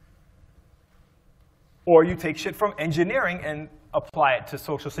 Or you take shit from engineering and apply it to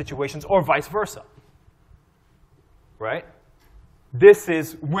social situations, or vice versa. Right? This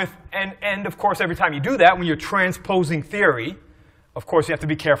is with, and of course, every time you do that, when you're transposing theory, of course, you have to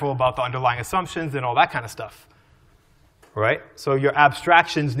be careful about the underlying assumptions and all that kind of stuff. Right? So your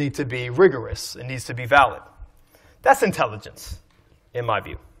abstractions need to be rigorous. It needs to be valid. That's intelligence, in my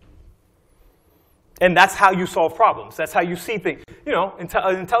view. And that's how you solve problems. That's how you see things. You know,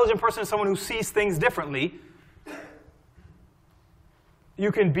 an intelligent person is someone who sees things differently.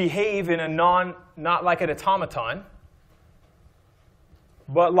 You can behave in a not like an automaton,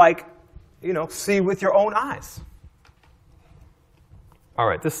 but like, you know, see with your own eyes. All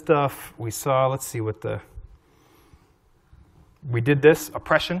right, this stuff we saw. Let's see what we did this,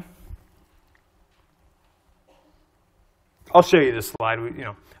 oppression. I'll show you this slide.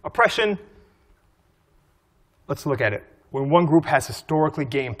 Oppression, let's look at it. When one group has historically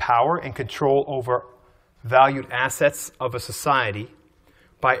gained power and control over valued assets of a society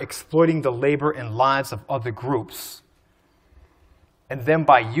by exploiting the labor and lives of other groups, and then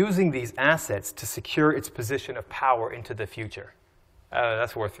by using these assets to secure its position of power into the future.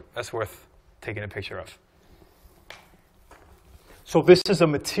 That's worth taking a picture of. So this is a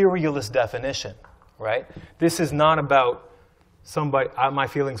materialist definition, right? This is not about somebody, my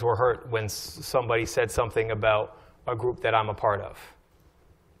feelings were hurt when somebody said something about a group that I'm a part of.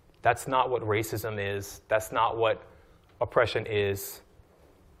 That's not what racism is. That's not what oppression is.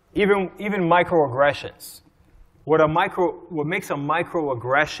 Even microaggressions. What makes a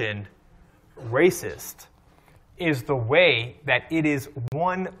microaggression racist is the way that it is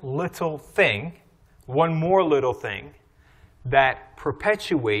one little thing, one more little thing, that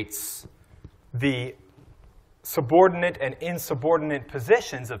perpetuates the subordinate and insubordinate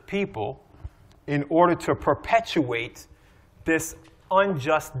positions of people in order to perpetuate this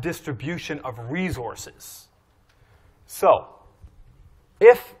unjust distribution of resources. So,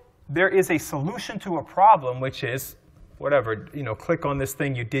 if there is a solution to a problem, which is, whatever, click on this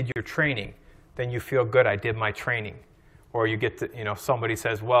thing, you did your training, then you feel good, I did my training. Or you get to, somebody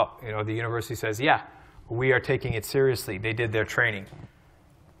says, well, the university says, yeah, we are taking it seriously. They did their training.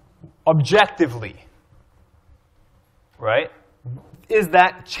 Objectively, right? Is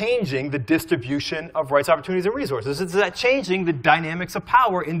that changing the distribution of rights, opportunities, and resources? Is that changing the dynamics of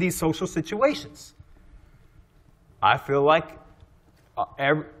power in these social situations? I feel like,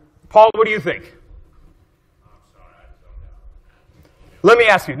 Paul, what do you think? I'm sorry, I zoned out. Let me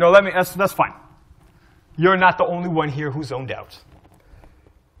ask you. No, that's fine. You're not the only one here who zoned out.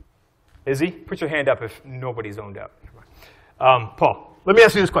 Is he? Put your hand up if nobody zoned out. Paul, let me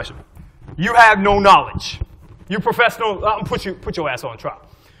ask you this question. You have no knowledge. You professional, put your ass on trial.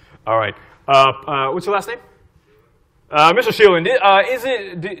 All right. What's your last name? Mr.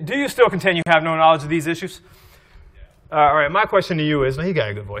 Sheelan, do you still contend you have no knowledge of these issues? All right, my question to you is, he got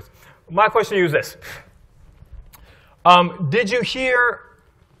a good voice. My question to you is this. Did you hear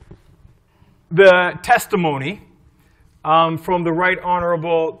the testimony from the Right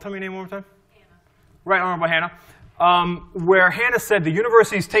Honorable, tell me your name one more time? Hannah. Right Honorable Hannah, where Hannah said the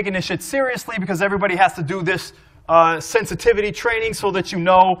university is taking this shit seriously because everybody has to do this sensitivity training so that you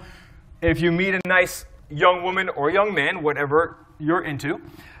know if you meet a nice young woman or young man, whatever you're into,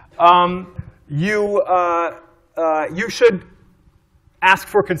 you should ask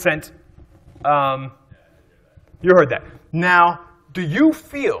for consent. You heard that. Now, do you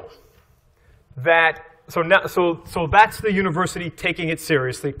feel that, so that's the university taking it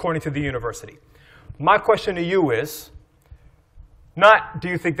seriously, according to the university. My question to you is, not do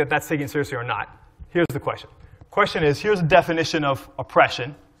you think that that's taken seriously or not. Here's the question. Question is, here's a definition of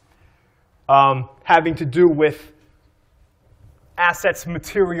oppression having to do with assets,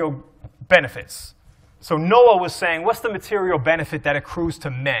 material benefits. So Noah was saying, what's the material benefit that accrues to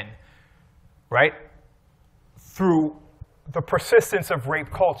men? right? Through the persistence of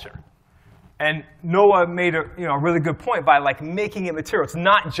rape culture. And Noah made a really good point by like making it material. It's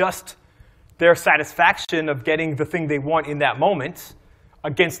not just their satisfaction of getting the thing they want in that moment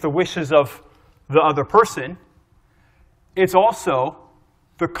against the wishes of the other person. It's also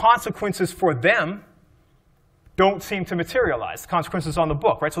the consequences for them don't seem to materialize. The consequences on the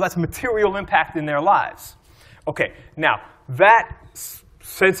book, right? So that's material impact in their lives. Okay, now that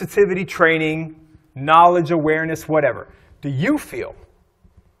sensitivity training, knowledge, awareness, whatever, do you feel?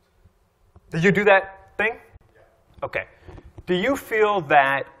 Did you do that thing? Okay. Do you feel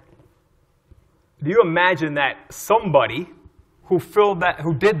that, do you imagine that somebody who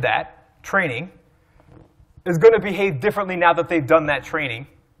did that training is going to behave differently now that they've done that training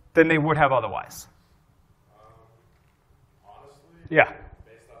than they would have otherwise? Honestly, Yeah.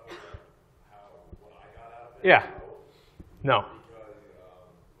 based off of what I got out of it, Yeah. No. because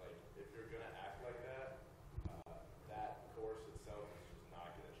if you're gonna act like that, that course itself is just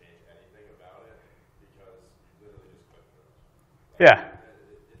not gonna change anything about it because you literally just click through. Yeah.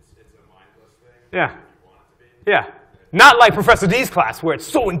 It's a mindless thing. Yeah. If you want it to be. Yeah. Not like Professor D's class where it's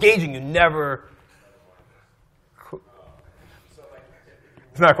so engaging you never.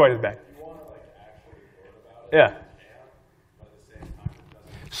 It's not quite as bad. Yeah.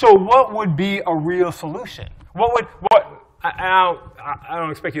 So what would be a real solution? I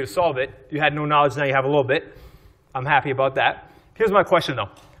don't expect you to solve it. You had no knowledge, now you have a little bit. I'm happy about that. Here's my question though.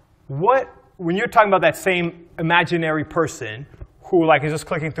 When you're talking about that same imaginary person who like is just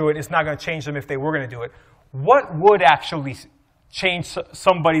clicking through it, it's not going to change them if they were going to do it, what would actually change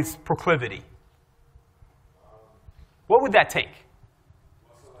somebody's proclivity? What would that take?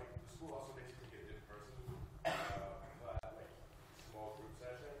 Also, like, the school also makes you get in-person, small group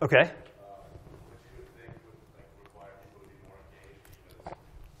session. Okay. Which you would think would require people to be more engaged because,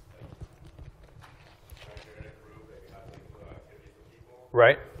 when you're in a group, they have little activities with people.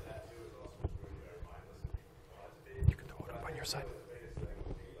 Right. That too is also really very mindless if you want it to be. You can throw it up on your side. The biggest thing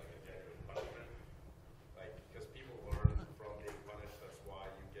would be like a genuine punishment, because people learn from being punished. That's why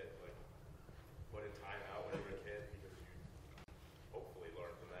you get put in time out when you're a kid because you hopefully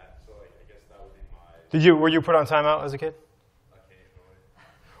learn from that. So I guess that would be my Were you put on timeout as a kid? occasionally.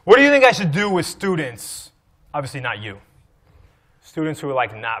 What do you think I should do with students? Obviously not you. Students who are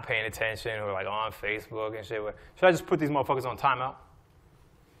like not paying attention, who are like on Facebook and shit. Should I just put these motherfuckers on timeout?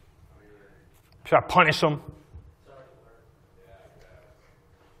 Should I punish them?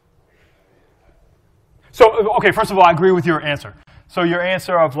 So, okay, first of all, I agree with your answer. So your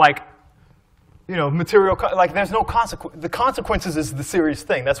answer of material, there's no consequence. The consequences is the serious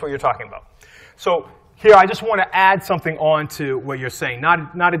thing. That's what you're talking about. So here, I just want to add something on to what you're saying,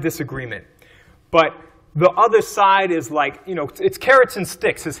 not a disagreement. But the other side is it's carrots and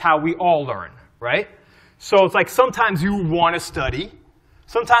sticks is how we all learn, right? So it's like sometimes you want to study.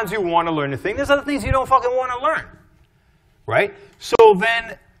 Sometimes you want to learn a thing. There's other things you don't fucking want to learn, right? So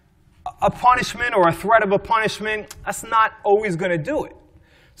then a punishment or a threat of a punishment, that's not always going to do it.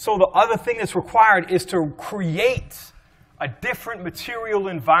 So the other thing that's required is to create a different material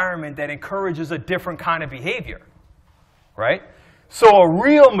environment that encourages a different kind of behavior, right? So a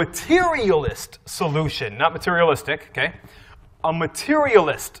real materialist solution, not materialistic, okay? A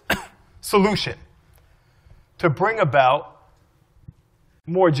materialist solution to bring about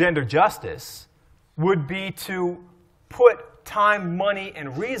more gender justice would be to put time, money,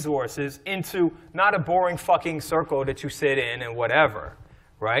 and resources into not a boring fucking circle that you sit in and whatever,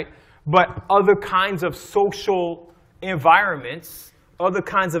 right? But other kinds of social environments, other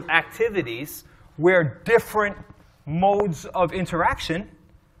kinds of activities where different modes of interaction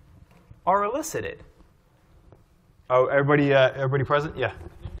are elicited. Oh, everybody present? Yeah.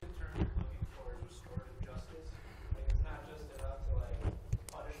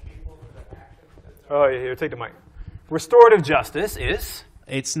 Oh, yeah, here, take the mic. Restorative justice is?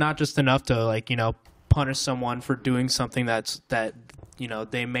 It's not just enough to punish someone for doing something that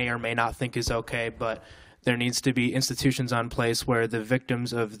they may or may not think is okay, but there needs to be institutions on place where the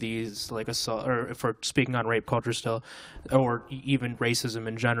victims of these assault, or if we're speaking on rape culture still, or even racism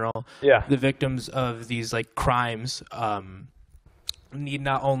in general, yeah, the victims of these crimes need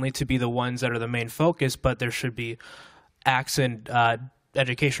not only to be the ones that are the main focus, but there should be acts and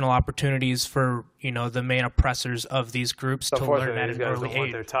educational opportunities for the main oppressors of these groups to learn at an early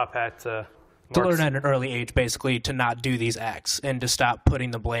age. Their top hat to learn at an early age, basically, to not do these acts and to stop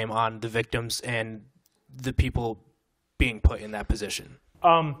putting the blame on the victims and the people being put in that position.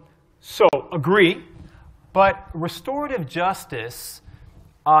 So agree, but restorative justice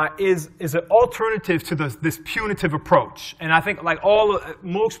is an alternative to this punitive approach, and I think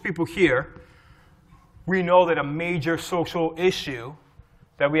most people here we know that a major social issue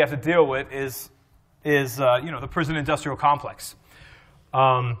that we have to deal with is the prison industrial complex.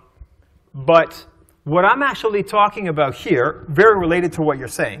 But what I'm actually talking about here, very related to what you're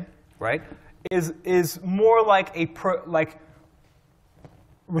saying, right, is more like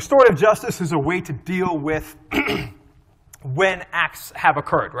restorative justice is a way to deal with when acts have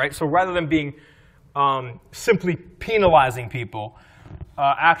occurred, right? So rather than being simply penalizing people,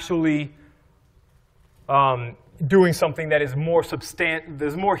 actually doing something that is more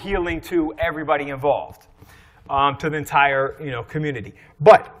there's more healing to everybody involved, to the entire community.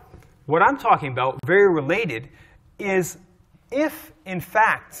 But what I'm talking about, very related, is if in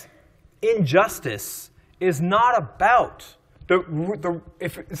fact injustice is not about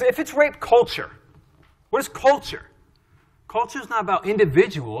if it's rape culture. What is culture? Culture is not about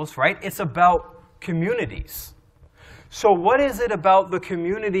individuals, right? It's about communities. So what is it about the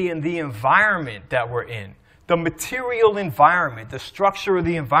community and the environment that we're in? The material environment, the structure of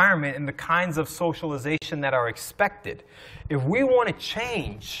the environment, and the kinds of socialization that are expected. If we want to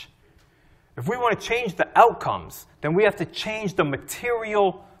change the outcomes, then we have to change the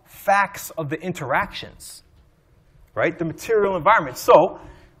material facts of the interactions, right? The material environment. So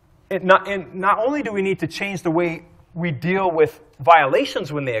not only do we need to change the way we deal with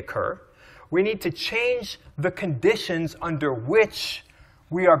violations when they occur, we need to change the conditions under which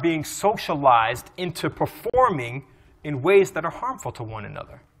we are being socialized into performing in ways that are harmful to one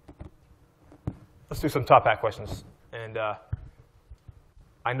another. Let's do some top hat questions. And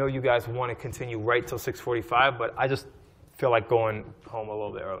I know you guys want to continue right till 6:45, but I just feel like going home a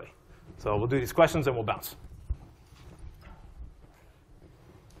little bit early. So we'll do these questions and we'll bounce.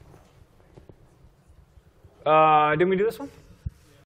 Didn't we do this one?